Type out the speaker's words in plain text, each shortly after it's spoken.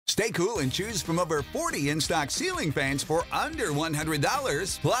Stay cool and choose from over 40 in-stock ceiling fans for under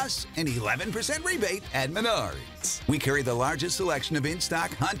 $100, plus an 11% rebate at Menards. We carry the largest selection of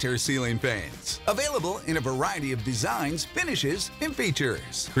in-stock Hunter ceiling fans, available in a variety of designs, finishes, and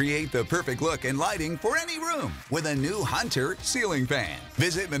features. Create the perfect look and lighting for any room with a new Hunter ceiling fan.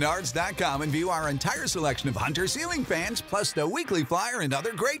 Visit Menards.com and view our entire selection of Hunter ceiling fans, plus the weekly flyer and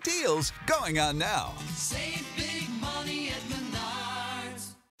other great deals going on now. Save big money at Menards.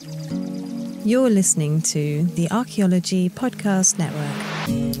 You're listening to the Archaeology Podcast Network.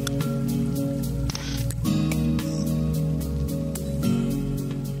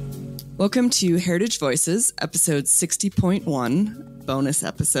 Welcome to Heritage Voices, episode 60.1, bonus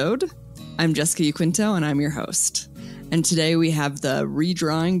episode. I'm Jessica Yaquinto, and I'm your host. And today we have the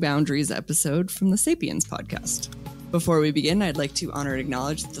Redrawing Boundaries episode from the Sapiens Podcast. Before we begin, I'd like to honor and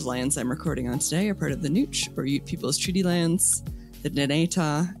acknowledge that the lands I'm recording on today are part of the Nooch, or Ute People's Treaty Lands, the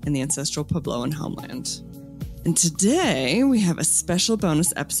Neneta, and the ancestral Puebloan homeland. And today we have a special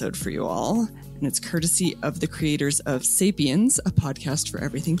bonus episode for you all, and it's courtesy of the creators of Sapiens, a podcast for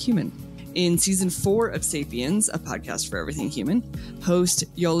everything human. In season 4 of Sapiens, a podcast for everything human, host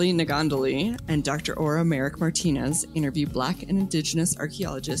Yoli Ngandali and Dr. Ora Marek-Martinez interview Black and Indigenous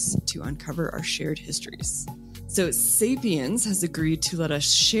archaeologists to uncover our shared histories. So Sapiens has agreed to let us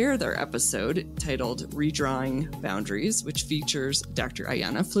share their episode titled Redrawing Boundaries, which features Dr.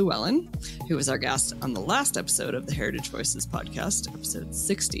 Ayana Flewellan, who was our guest on the last episode of the Heritage Voices podcast, episode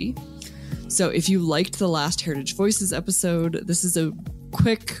 60. So if you liked the last Heritage Voices episode, this is a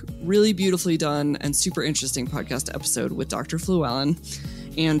quick, really beautifully done and super interesting podcast episode with Dr. Flewellan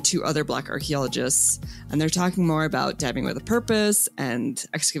and 2 other Black archaeologists. And they're talking more about dabbing with a purpose and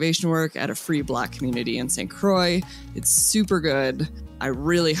excavation work at a free Black community in St. Croix. It's super good. I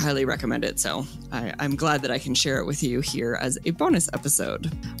really highly recommend it. So I'm glad that I can share it with you here as a bonus episode.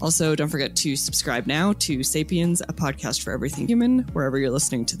 Also, don't forget to subscribe now to Sapiens, a podcast for everything human, wherever you're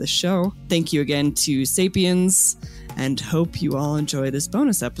listening to this show. Thank you again to Sapiens, and hope you all enjoy this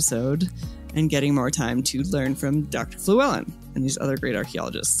bonus episode and getting more time to learn from Dr. Flewellan and these other great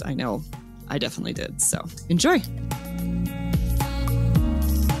archaeologists. I know I definitely did. So enjoy.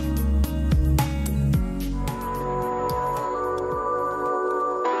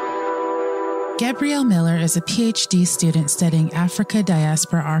 Gabrielle Miller is a PhD student studying Africa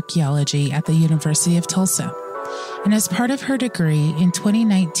diaspora archaeology at the University of Tulsa. And as part of her degree, in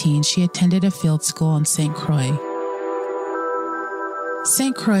 2019, she attended a field school in St. Croix.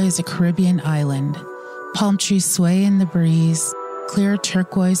 St. Croix is a Caribbean island. Palm trees sway in the breeze, clear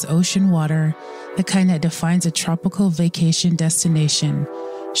turquoise ocean water, the kind that defines a tropical vacation destination,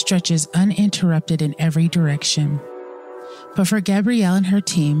 stretches uninterrupted in every direction. But for Gabrielle and her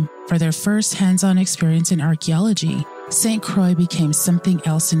team, for their first hands-on experience in archaeology, St. Croix became something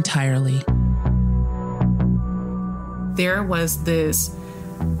else entirely. There was this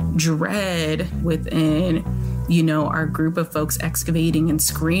dread within, our group of folks excavating and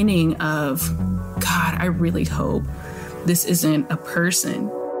screening of, God, I really hope this isn't a person.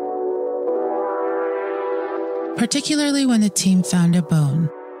 Particularly when the team found a bone,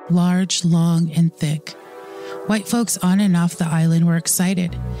 large, long, and thick. White folks on and off the island were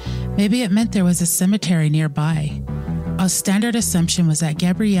excited. Maybe it meant there was a cemetery nearby. A standard assumption was that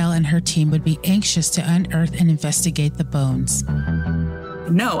Gabrielle and her team would be anxious to unearth and investigate the bones.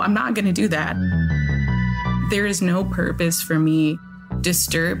 No, I'm not going to do that. There is no purpose for me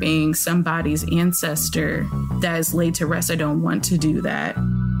disturbing somebody's ancestor that is laid to rest. I don't want to do that.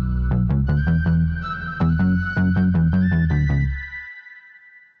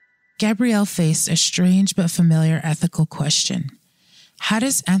 Gabrielle faced a strange but familiar ethical question. How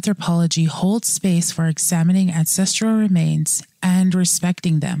does anthropology hold space for examining ancestral remains and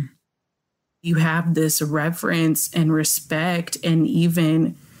respecting them? You have this reverence and respect and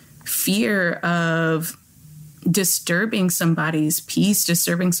even fear of disturbing somebody's peace,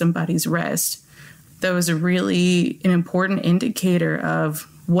 disturbing somebody's rest. That was an important indicator of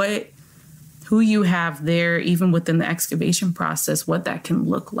who you have there, even within the excavation process, what that can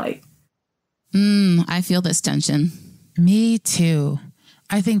look like. I feel this tension. Me too.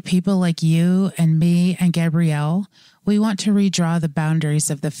 I think people like you and me and Gabrielle, we want to redraw the boundaries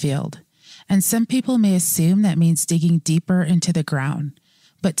of the field. And some people may assume that means digging deeper into the ground.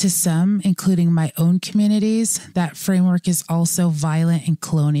 But to some, including my own communities, that framework is also violent and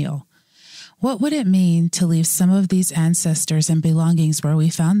colonial. What would it mean to leave some of these ancestors and belongings where we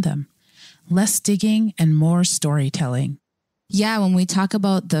found them? Less digging and more storytelling. Yeah, when we talk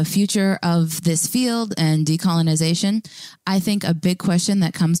about the future of this field and decolonization, I think a big question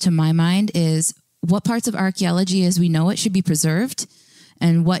that comes to my mind is what parts of archaeology as we know it should be preserved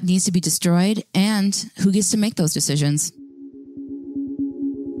and what needs to be destroyed, and who gets to make those decisions.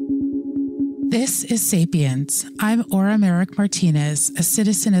 This is Sapiens. I'm Ora Marek-Martinez, a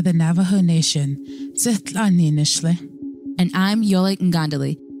citizen of the Navajo Nation. And I'm Yoli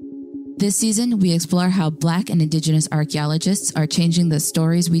Ngandali. This season, we explore how Black and Indigenous archaeologists are changing the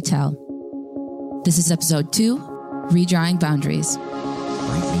stories we tell. This is episode 2, Redrawing Boundaries.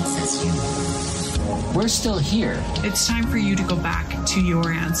 We're still here. It's time for you to go back to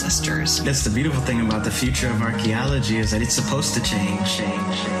your ancestors. That's the beautiful thing about the future of archaeology is that it's supposed to change.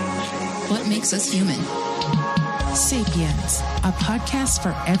 What makes us human? Sapiens, a podcast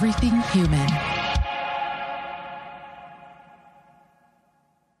for everything human.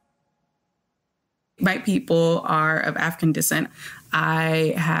 My people are of African descent.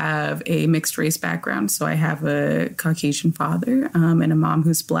 I have a mixed race background, so I have a Caucasian father and a mom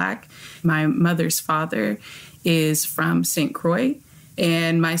who's Black. My mother's father is from St. Croix,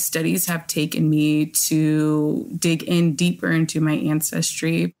 and my studies have taken me to dig in deeper into my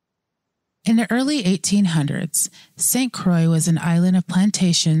ancestry. In the early 1800s, St. Croix was an island of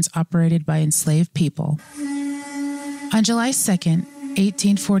plantations operated by enslaved people. On July 2nd,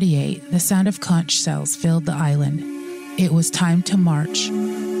 1848, the sound of conch shells filled the island. It was time to march.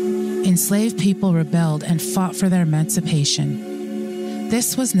 Enslaved people rebelled and fought for their emancipation.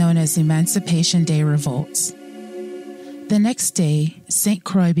 This was known as Emancipation Day revolts. The next day, St.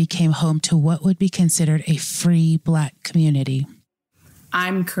 Croix became home to what would be considered a free Black community.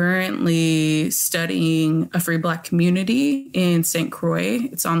 I'm currently studying a free Black community in St. Croix.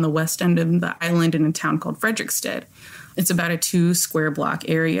 It's on the west end of the island in a town called Frederickstead. It's about a 2 square block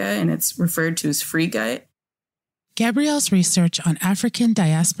area, and it's referred to as Free Gut. Gabrielle's research on African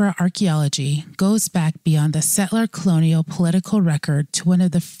diaspora archaeology goes back beyond the settler colonial political record to one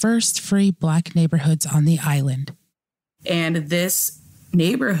of the first free Black neighborhoods on the island. And this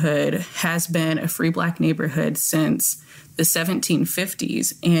neighborhood has been a free Black neighborhood since the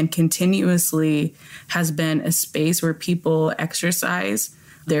 1750s and continuously has been a space where people exercise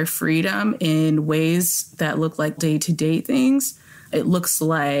their freedom in ways that look like day-to-day things. It looks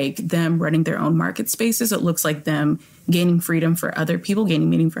like them running their own market spaces. It looks like them gaining freedom for other people,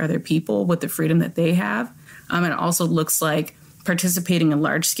 gaining meaning for other people with the freedom that they have. And it also looks like participating in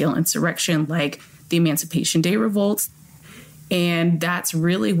large-scale insurrection like the Emancipation Day revolts. And that's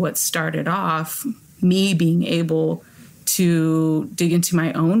really what started off me being able to dig into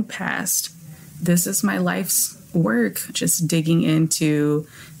my own past. This is my life's work, just digging into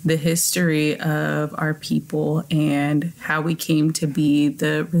the history of our people and how we came to be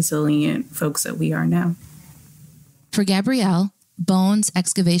the resilient folks that we are now. For Gabrielle, bones,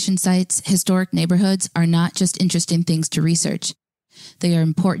 excavation sites, historic neighborhoods are not just interesting things to research. They are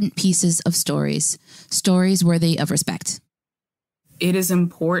important pieces of stories worthy of respect. It is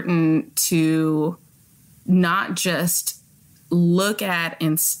important to not just look at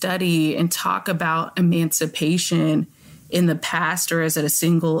and study and talk about emancipation in the past or as at a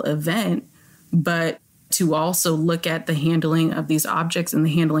single event, but to also look at the handling of these objects and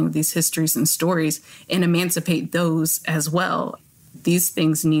the handling of these histories and stories and emancipate those as well. These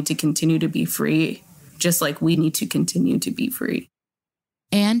things need to continue to be free, just like we need to continue to be free.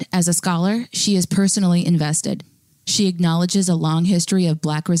 And as a scholar, she is personally invested. She acknowledges a long history of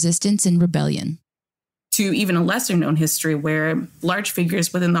Black resistance and rebellion. To even a lesser known history where large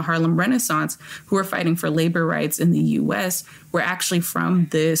figures within the Harlem Renaissance who were fighting for labor rights in the U.S. were actually from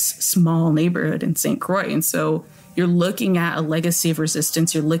this small neighborhood in St. Croix. And so you're looking at a legacy of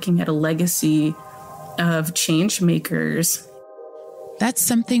resistance. You're looking at a legacy of change makers. That's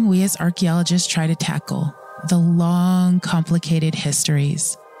something we as archaeologists try to tackle, the long, complicated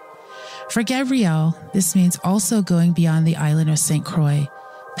histories. For Gabrielle, this means also going beyond the island of St. Croix,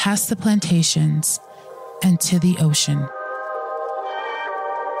 past the plantations, and to the ocean.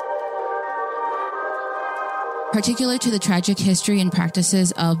 Particular to the tragic history and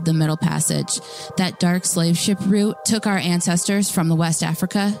practices of the Middle Passage, that dark slave ship route took our ancestors from the West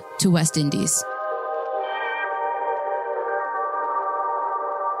Africa to West Indies.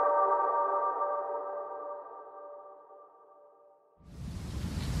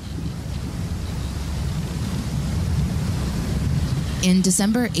 In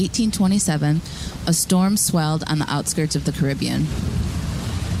December 1827, a storm swelled on the outskirts of the Caribbean.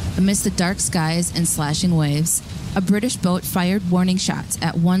 Amidst the dark skies and slashing waves, a British boat fired warning shots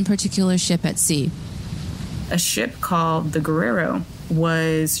at one particular ship at sea. A ship called the Guerrero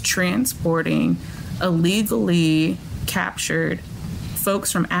was transporting illegally captured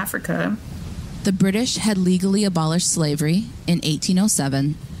folks from Africa. The British had legally abolished slavery in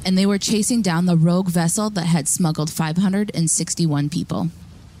 1807, and they were chasing down the rogue vessel that had smuggled 561 people.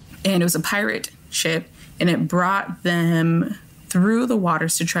 And it was a pirate ship, and it brought them through the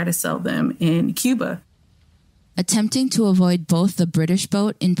waters to try to sell them in Cuba. Attempting to avoid both the British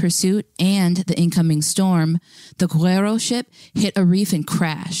boat in pursuit and the incoming storm, the Guerrero ship hit a reef and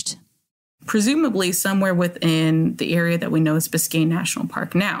crashed. Presumably somewhere within the area that we know as Biscayne National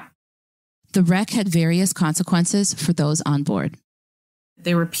Park now. The wreck had various consequences for those on board.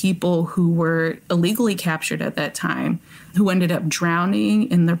 There were people who were illegally captured at that time who ended up drowning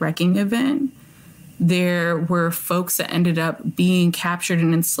in the wrecking event. There were folks that ended up being captured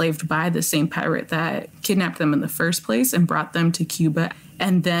and enslaved by the same pirate that kidnapped them in the first place and brought them to Cuba.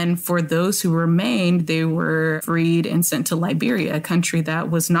 And then for those who remained, they were freed and sent to Liberia, a country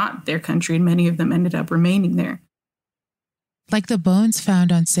that was not their country, and many of them ended up remaining there. Like the bones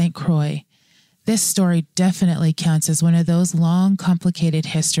found on St. Croix, this story definitely counts as one of those long, complicated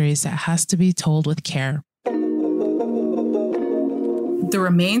histories that has to be told with care. The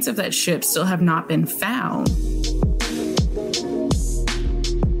remains of that ship still have not been found.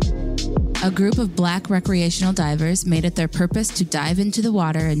 A group of Black recreational divers made it their purpose to dive into the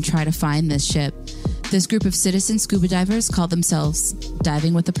water and try to find this ship. This group of citizen scuba divers called themselves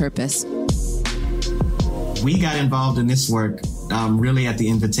Diving with a Purpose. We got involved in this work really at the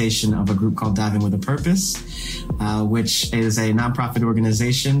invitation of a group called Diving with a Purpose, which is a nonprofit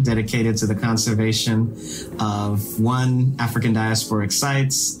organization dedicated to the conservation of African diasporic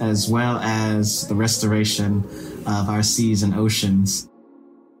sites, as well as the restoration of our seas and oceans.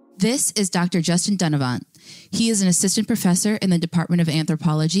 This is Dr. Justin Dunnavant. He is an assistant professor in the Department of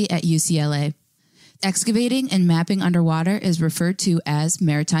Anthropology at UCLA. Excavating and mapping underwater is referred to as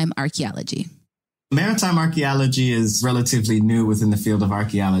maritime archaeology. Maritime archaeology is relatively new within the field of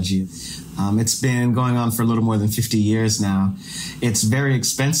archaeology. It's been going on for a little more than 50 years now. It's very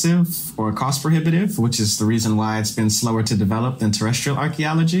expensive or cost prohibitive, which is the reason why it's been slower to develop than terrestrial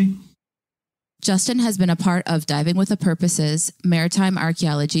archaeology. Justin has been a part of Diving with a Purpose's maritime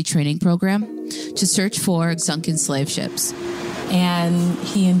archaeology training program to search for sunken slave ships. And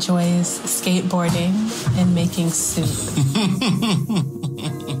he enjoys skateboarding and making soup.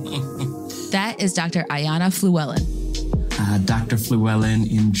 That is Dr. Ayana Flewellan. Dr. Flewellan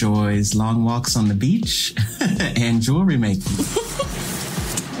enjoys long walks on the beach and jewelry making.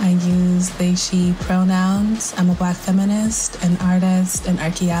 I use they, she pronouns. I'm a Black feminist, an artist, an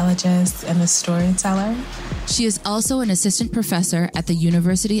archaeologist, and a storyteller. She is also an assistant professor at the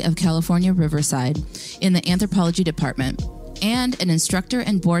University of California, Riverside in the anthropology department and an instructor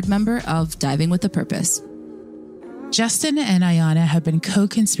and board member of Diving with a Purpose. Justin and Ayana have been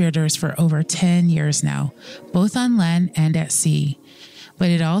co-conspirators for over 10 years now, both on land and at sea. But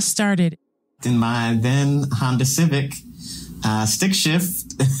it all started in my then Honda Civic, stick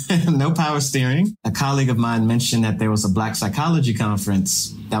shift, no power steering. A colleague of mine mentioned that there was a Black psychology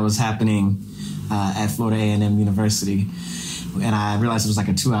conference that was happening at Florida A&M University. And I realized it was like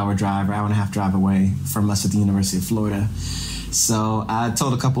a 2-hour drive or hour and a half drive away from us at the University of Florida. So I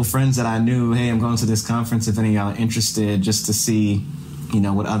told a couple friends that I knew, hey, I'm going to this conference if any of y'all are interested, just to see,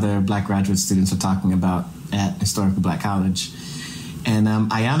 what other Black graduate students are talking about at Historical Black College. And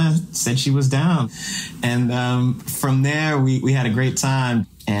Ayana said she was down. And from there, we had a great time.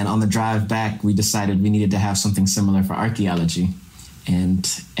 And on the drive back, we decided we needed to have something similar for archaeology. And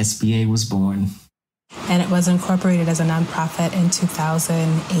SBA was born. And it was incorporated as a nonprofit in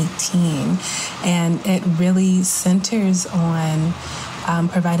 2018. And it really centers on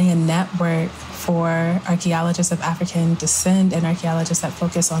providing a network for archaeologists of African descent and archaeologists that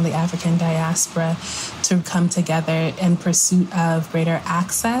focus on the African diaspora to come together in pursuit of greater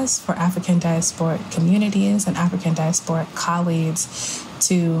access for African diasporic communities and African diasporic colleagues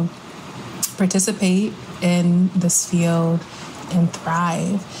to participate in this field and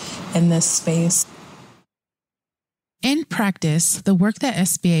thrive in this space. In practice, the work that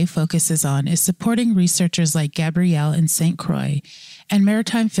SBA focuses on is supporting researchers like Gabrielle in St. Croix and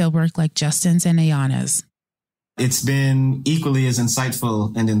maritime fieldwork like Justin's and Ayana's. It's been equally as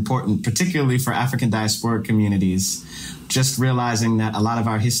insightful and important, particularly for African diasporic communities, just realizing that a lot of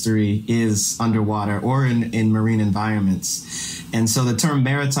our history is underwater or in marine environments. And so the term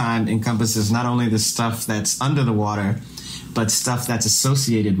maritime encompasses not only the stuff that's under the water, but stuff that's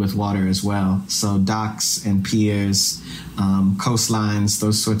associated with water as well. So docks and piers, coastlines,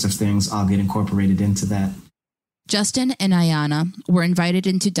 those sorts of things all get incorporated into that. Justin and Ayana were invited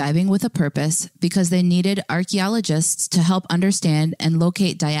into Diving with a Purpose because they needed archaeologists to help understand and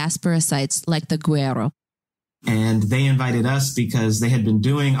locate diaspora sites like the Guerrero. And they invited us because they had been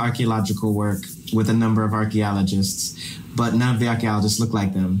doing archaeological work with a number of archaeologists, but none of the archaeologists looked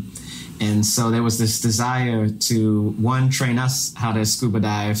like them. And so there was this desire to, one, train us how to scuba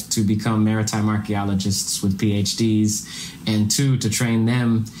dive to become maritime archaeologists with PhDs, and two, to train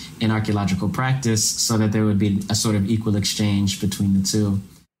them in archaeological practice so that there would be a sort of equal exchange between the two.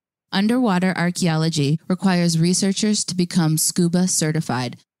 Underwater archaeology requires researchers to become scuba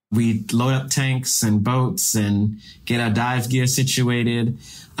certified. We load up tanks and boats and get our dive gear situated.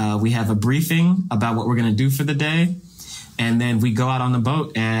 We have a briefing about what we're going to do for the day. And then we go out on the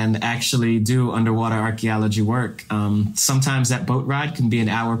boat and actually do underwater archaeology work. Sometimes that boat ride can be an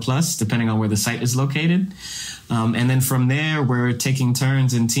hour plus, depending on where the site is located. And then from there, we're taking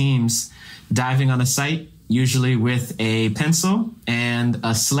turns in teams diving on a site, usually with a pencil and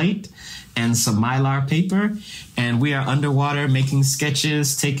a slate and some mylar paper. And we are underwater making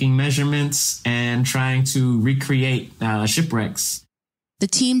sketches, taking measurements, and trying to recreate shipwrecks. The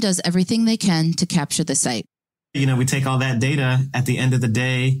team does everything they can to capture the site. You know, we take all that data at the end of the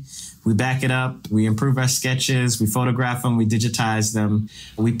day, we back it up, we improve our sketches, we photograph them, we digitize them.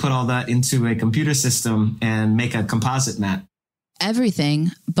 We put all that into a computer system and make a composite map.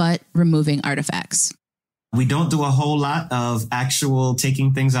 Everything but removing artifacts. We don't do a whole lot of actual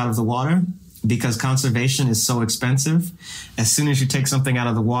taking things out of the water because conservation is so expensive. As soon as you take something out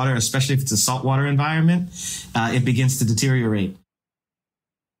of the water, especially if it's a saltwater environment, it begins to deteriorate.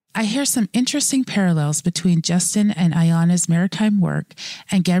 I hear some interesting parallels between Justin and Ayana's maritime work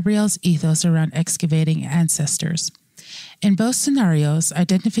and Gabrielle's ethos around excavating ancestors. In both scenarios,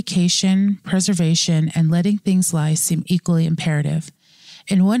 identification, preservation, and letting things lie seem equally imperative.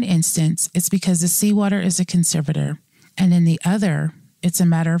 In one instance, it's because the seawater is a conservator, and in the other, it's a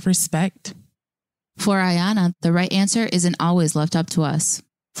matter of respect. For Ayana, the right answer isn't always left up to us.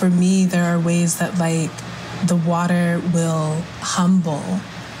 For me, there are ways that, the water will humble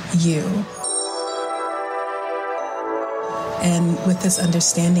you. And with this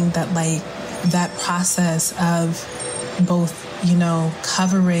understanding that, that process of both,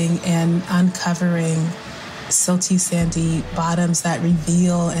 covering and uncovering silty, sandy bottoms that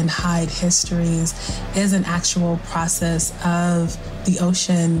reveal and hide histories is an actual process of the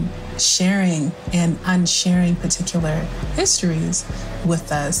ocean sharing and unsharing particular histories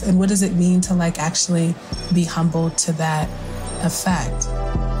with us. And what does it mean to actually be humbled to that effect?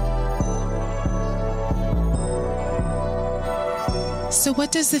 So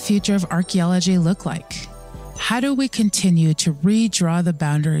what does the future of archaeology look like? How do we continue to redraw the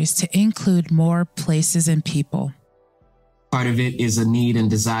boundaries to include more places and people? Part of it is a need and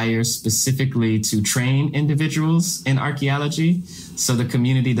desire specifically to train individuals in archaeology so the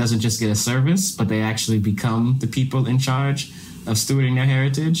community doesn't just get a service, but they actually become the people in charge of stewarding their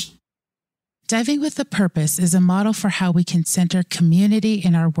heritage. Diving with a Purpose is a model for how we can center community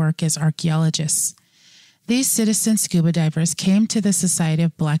in our work as archaeologists. These citizen scuba divers came to the Society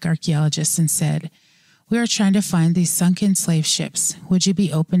of Black Archaeologists and said, "We are trying to find these sunken slave ships. Would you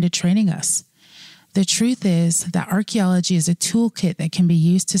be open to training us?" The truth is that archaeology is a toolkit that can be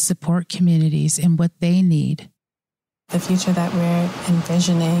used to support communities in what they need. The future that we're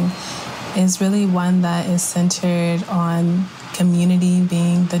envisioning is really one that is centered on community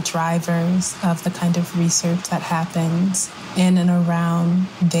being the drivers of the kind of research that happens in and around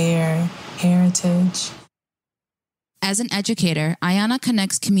their heritage. As an educator, Ayana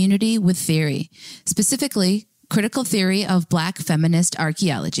connects community with theory, specifically critical theory of Black feminist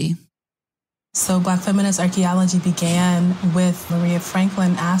archaeology. So Black feminist archaeology began with Maria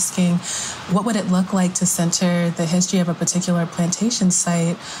Franklin asking, what would it look like to center the history of a particular plantation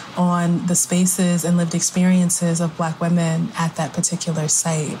site on the spaces and lived experiences of Black women at that particular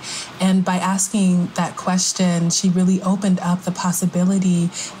site? And by asking that question, she really opened up the possibility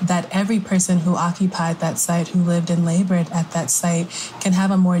that every person who occupied that site, who lived and labored at that site, can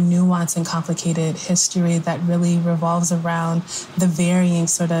have a more nuanced and complicated history that really revolves around the varying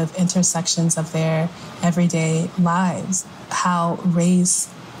sort of intersections of their everyday lives, how race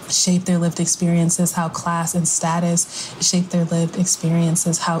shaped their lived experiences, how class and status shaped their lived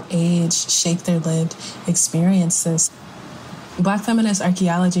experiences, how age shaped their lived experiences. Black feminist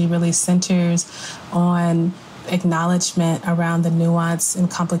archaeology really centers on acknowledgement around the nuance and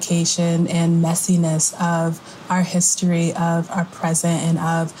complication and messiness of our history, of our present, and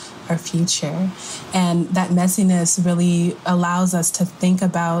of our future. And that messiness really allows us to think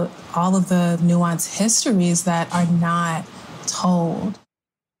about all of the nuanced histories that are not told.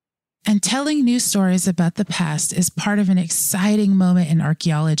 And telling new stories about the past is part of an exciting moment in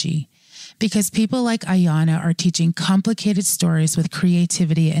archaeology, because people like Ayana are teaching complicated stories with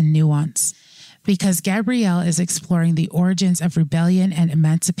creativity and nuance. because Gabrielle is exploring the origins of rebellion and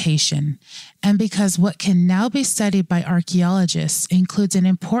emancipation, and because what can now be studied by archaeologists includes an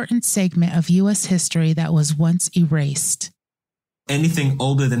important segment of U.S. history that was once erased. Anything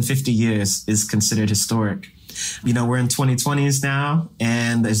older than 50 years is considered historic. You know, we're in 2020s now,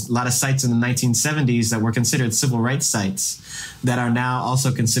 and there's a lot of sites in the 1970s that were considered civil rights sites that are now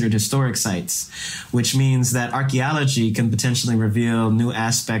also considered historic sites, which means that archaeology can potentially reveal new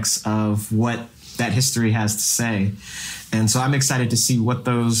aspects of what that history has to say. And so I'm excited to see what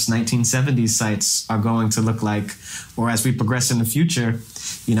those 1970s sites are going to look like, or as we progress in the future,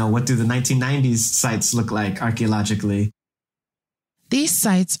 you know, what do the 1990s sites look like archaeologically? These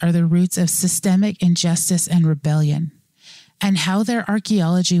sites are the roots of systemic injustice and rebellion, and how their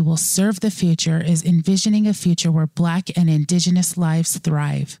archaeology will serve the future is envisioning a future where Black and Indigenous lives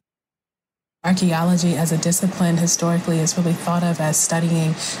thrive. Archaeology as a discipline historically is really thought of as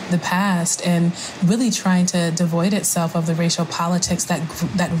studying the past and really trying to devoid itself of the racial politics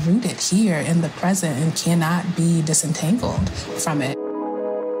that root it here in the present and cannot be disentangled from it.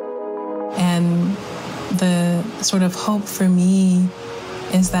 And the sort of hope for me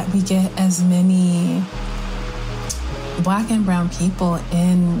is that we get as many Black and brown people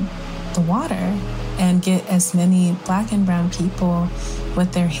in the water and get as many Black and brown people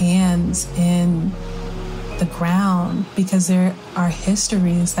with their hands in the ground, because there are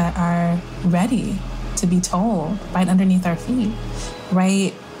histories that are ready to be told right underneath our feet,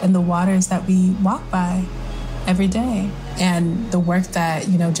 right in the waters that we walk by every day. And the work that,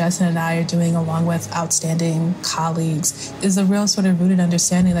 you know, Justin and I are doing along with outstanding colleagues is a real sort of rooted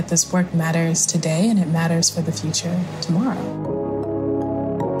understanding that this work matters today and it matters for the future tomorrow.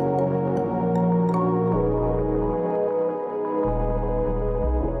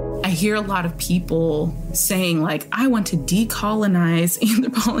 I hear a lot of people saying, like, I want to decolonize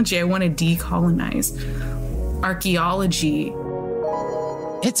anthropology. I want to decolonize archaeology.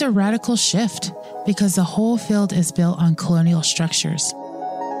 It's a radical shift because the whole field is built on colonial structures.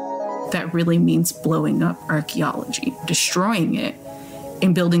 That really means blowing up archaeology, destroying it,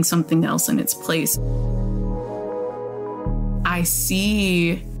 and building something else in its place. I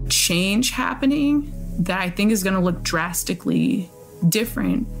see change happening that I think is going to look drastically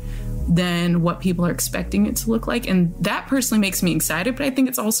different than what people are expecting it to look like. And that personally makes me excited, but I think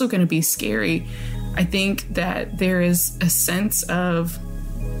it's also going to be scary. I think that there is a sense of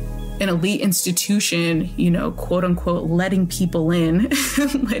an elite institution, you know, quote unquote, letting people in,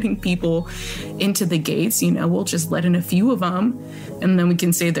 letting people into the gates. You know, we'll just let in a few of them and then we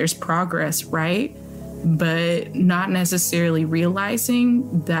can say there's progress, right? But not necessarily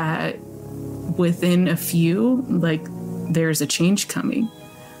realizing that within a few, like, there's a change coming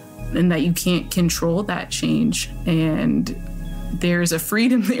and that you can't control that change. And there's a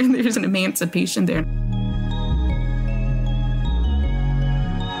freedom there, there's an emancipation there.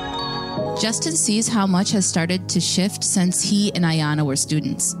 Justin sees how much has started to shift since he and Ayana were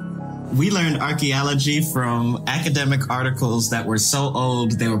students. We learned archaeology from academic articles that were so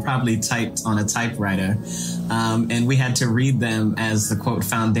old they were probably typed on a typewriter. And we had to read them as the, quote,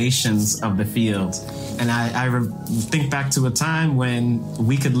 foundations of the field. And I think back to a time when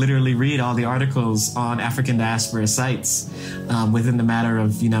we could literally read all the articles on African diaspora sites within the matter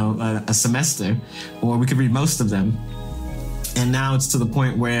of, you know, a semester, or we could read most of them. And now it's to the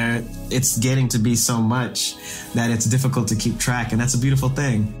point where it's getting to be so much that it's difficult to keep track. And that's a beautiful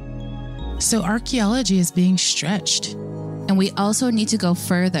thing. So archaeology is being stretched. And we also need to go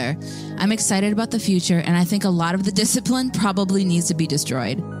further. I'm excited about the future, and I think a lot of the discipline probably needs to be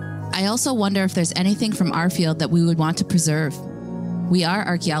destroyed. I also wonder if there's anything from our field that we would want to preserve. We are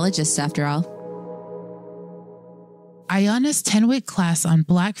archaeologists, after all. Ayana's 10-week class on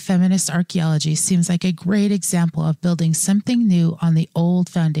Black feminist archaeology seems like a great example of building something new on the old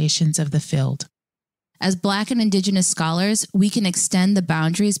foundations of the field. As Black and Indigenous scholars, we can extend the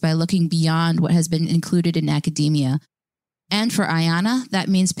boundaries by looking beyond what has been included in academia. And for Ayana, that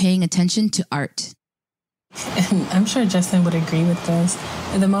means paying attention to art. And I'm sure Justin would agree with this.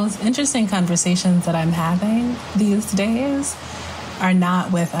 The most interesting conversations that I'm having these days are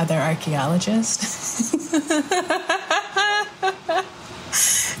not with other archaeologists.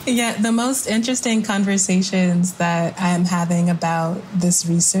 Yeah, the most interesting conversations that I am having about this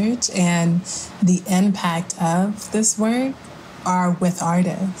research and the impact of this work are with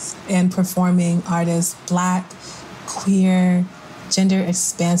artists and performing artists, Black, queer, gender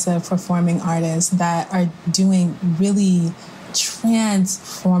expansive performing artists that are doing really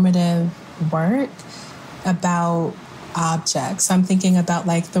transformative work about objects. I'm thinking about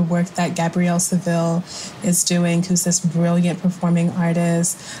like the work that Gabrielle Seville is doing, who's this brilliant performing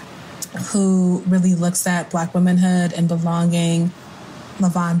artist. who really looks at Black womanhood and belonging,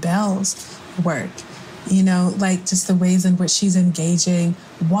 LaVon Bell's work. You know, like just the ways in which she's engaging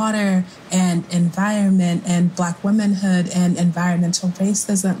water and environment and Black womanhood and environmental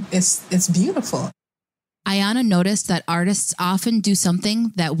racism. It's beautiful. Ayana noticed that artists often do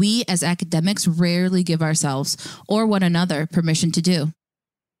something that we as academics rarely give ourselves or one another permission to do.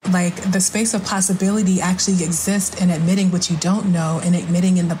 Like the space of possibility actually exists in admitting what you don't know and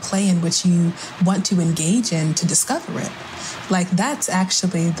admitting in the play in which you want to engage in to discover it. Like that's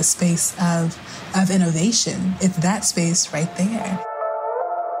actually the space of innovation. It's that space right there.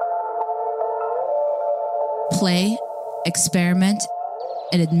 Play, experiment,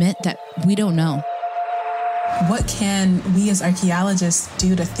 and admit that we don't know. What can we as archaeologists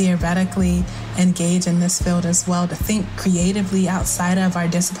do to theoretically engage in this field as well, to think creatively outside of our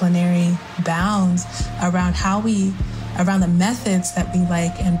disciplinary bounds around around the methods that we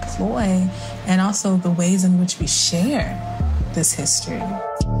employ and also the ways in which we share this history.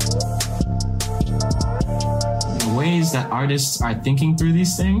 The ways that artists are thinking through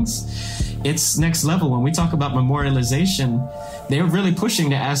these things, it's next level. When we talk about memorialization, they're really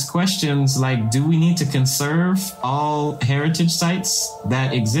pushing to ask questions like, do we need to conserve all heritage sites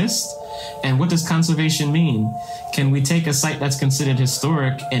that exist? And what does conservation mean? Can we take a site that's considered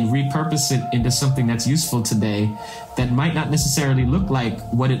historic and repurpose it into something that's useful today that might not necessarily look like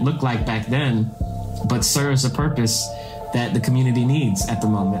what it looked like back then, but serves a purpose that the community needs at the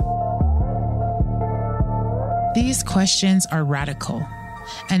moment? These questions are radical.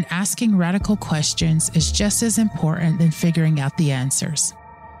 And asking radical questions is just as important than figuring out the answers.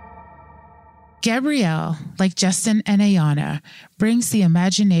 Gabrielle, like Justin and Ayana, brings the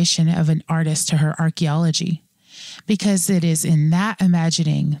imagination of an artist to her archaeology, because it is in that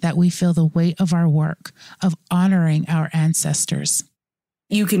imagining that we feel the weight of our work, of honoring our ancestors.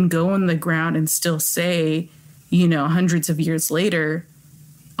 You can go on the ground and still say, hundreds of years later,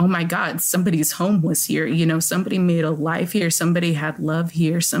 oh my God, somebody's home was here. Somebody made a life here. Somebody had love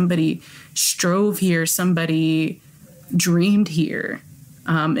here. Somebody strove here. Somebody dreamed here.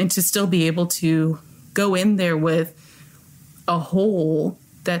 And to still be able to go in there with a hole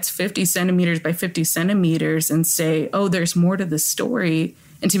that's 50 centimeters by 50 centimeters and say, oh, there's more to the story.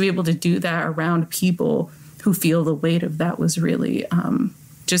 And to be able to do that around people who feel the weight of that was really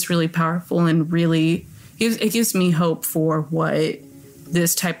just really powerful and really, it gives me hope for what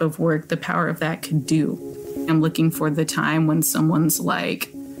this type of work, the power of that could do. I'm looking for the time when someone's like,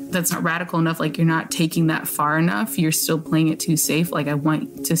 that's not radical enough, like you're not taking that far enough, you're still playing it too safe, like I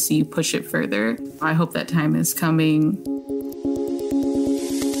want to see you push it further. I hope that time is coming.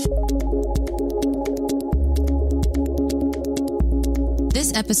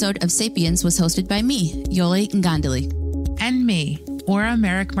 This episode of Sapiens was hosted by me, Yoli Ngandali. And me, Ora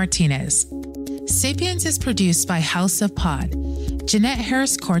Marek-Martinez. Sapiens is produced by House of Pod. Jeanette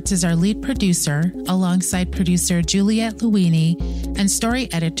Harris-Courts is our lead producer, alongside producer Juliette Luini and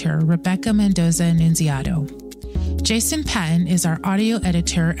story editor Rebecca Mendoza-Nunziato. Jason Patton is our audio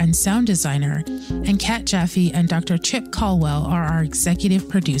editor and sound designer, and Kat Jaffe and Dr. Chip Caldwell are our executive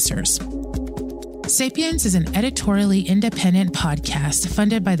producers. Sapiens is an editorially independent podcast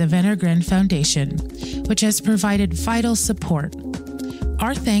funded by the Venner-Gren Foundation, which has provided vital support.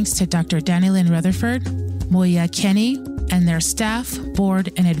 Our thanks to Dr. Danilyn Rutherford, Moya Kenny, and their staff,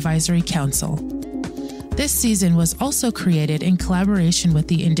 board, and advisory council. This season was also created in collaboration with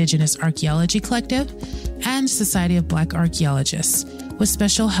the Indigenous Archaeology Collective and Society of Black Archaeologists, with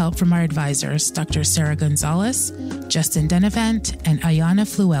special help from our advisors, Dr. Sarah Gonzalez, Justin Dunnavant, and Ayana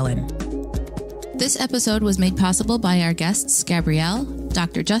Flewellan. This episode was made possible by our guests, Gabrielle,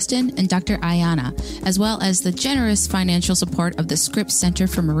 Dr. Justin, and Dr. Ayana, as well as the generous financial support of the Scripps Center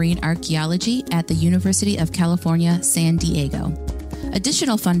for Marine Archaeology at the University of California, San Diego.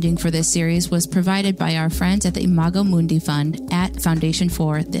 Additional funding for this series was provided by our friends at the Imago Mundi Fund at Foundation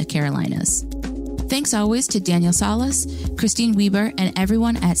for the Carolinas. Thanks always to Daniel Salas, Christine Weber, and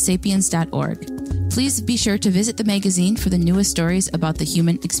everyone at sapiens.org. Please be sure to visit the magazine for the newest stories about the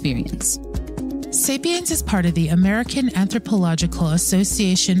human experience. Sapiens is part of the American Anthropological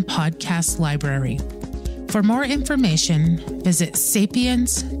Association podcast library. For more information, visit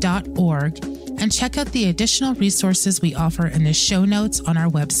sapiens.org and check out the additional resources we offer in the show notes on our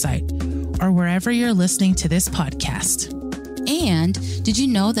website or wherever you're listening to this podcast. And did you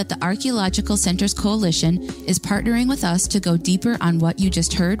know that the Archaeological Centers Coalition is partnering with us to go deeper on what you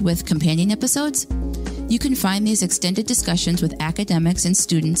just heard with companion episodes? You can find these extended discussions with academics and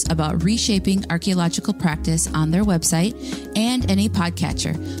students about reshaping archaeological practice on their website and any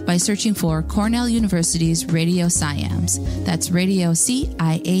podcatcher by searching for Cornell University's Radio SciAms. That's Radio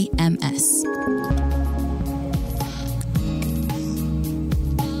CIAMS.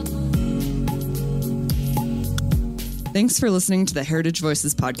 Thanks for listening to the Heritage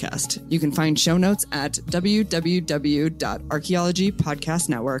Voices podcast. You can find show notes at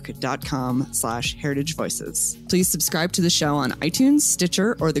www.archaeologypodcastnetwork.com/Heritage Voices. Please subscribe to the show on iTunes,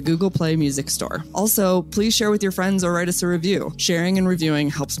 Stitcher, or the Google Play Music Store. Also, please share with your friends or write us a review. Sharing and reviewing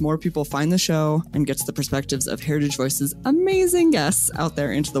helps more people find the show and gets the perspectives of Heritage Voices' amazing guests out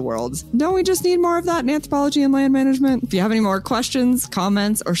there into the world. Don't we just need more of that in anthropology and land management? If you have any more questions,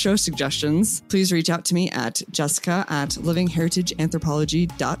 comments, or show suggestions, please reach out to me at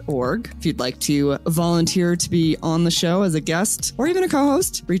jessica@livingheritageanthropology.org. If you'd like to volunteer to be on the show as a guest or even a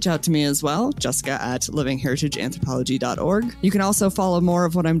co-host, reach out to me as well, jessica@livingheritageanthropology.org. You can also follow more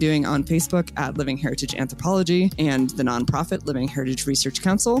of what I'm doing on Facebook at Living Heritage Anthropology and the nonprofit Living Heritage Research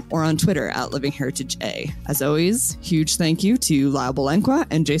Council, or on Twitter at Living Heritage A. As always, huge thank you to Lyle Belenkwa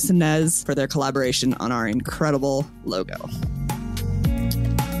and Jason Nez for their collaboration on our incredible logo.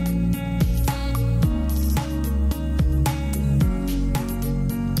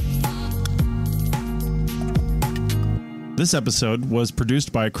 This episode was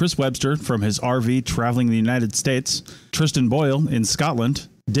produced by Chris Webster from his RV traveling the United States, Tristan Boyle in Scotland,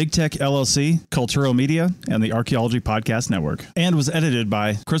 DigTech LLC, Cultural Media, and the Archaeology Podcast Network, and was edited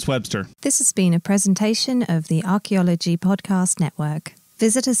by Chris Webster. This has been a presentation of the Archaeology Podcast Network.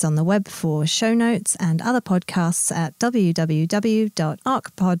 Visit us on the web for show notes and other podcasts at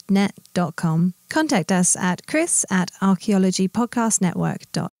www.archpodnet.com. Contact us at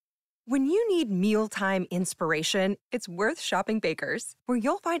chris@archaeologypodcastnetwork.com. When you need mealtime inspiration, it's worth shopping Baker's, where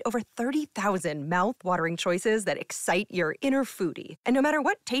you'll find over 30,000 mouth-watering choices that excite your inner foodie. And no matter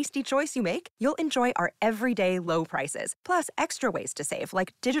what tasty choice you make, you'll enjoy our everyday low prices, plus extra ways to save,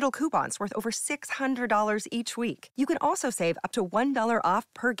 like digital coupons worth over $600 each week. You can also save up to $1 off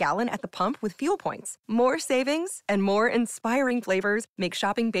per gallon at the pump with fuel points. More savings and more inspiring flavors make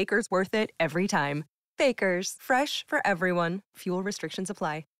shopping Baker's worth it every time. Baker's, fresh for everyone. Fuel restrictions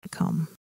apply.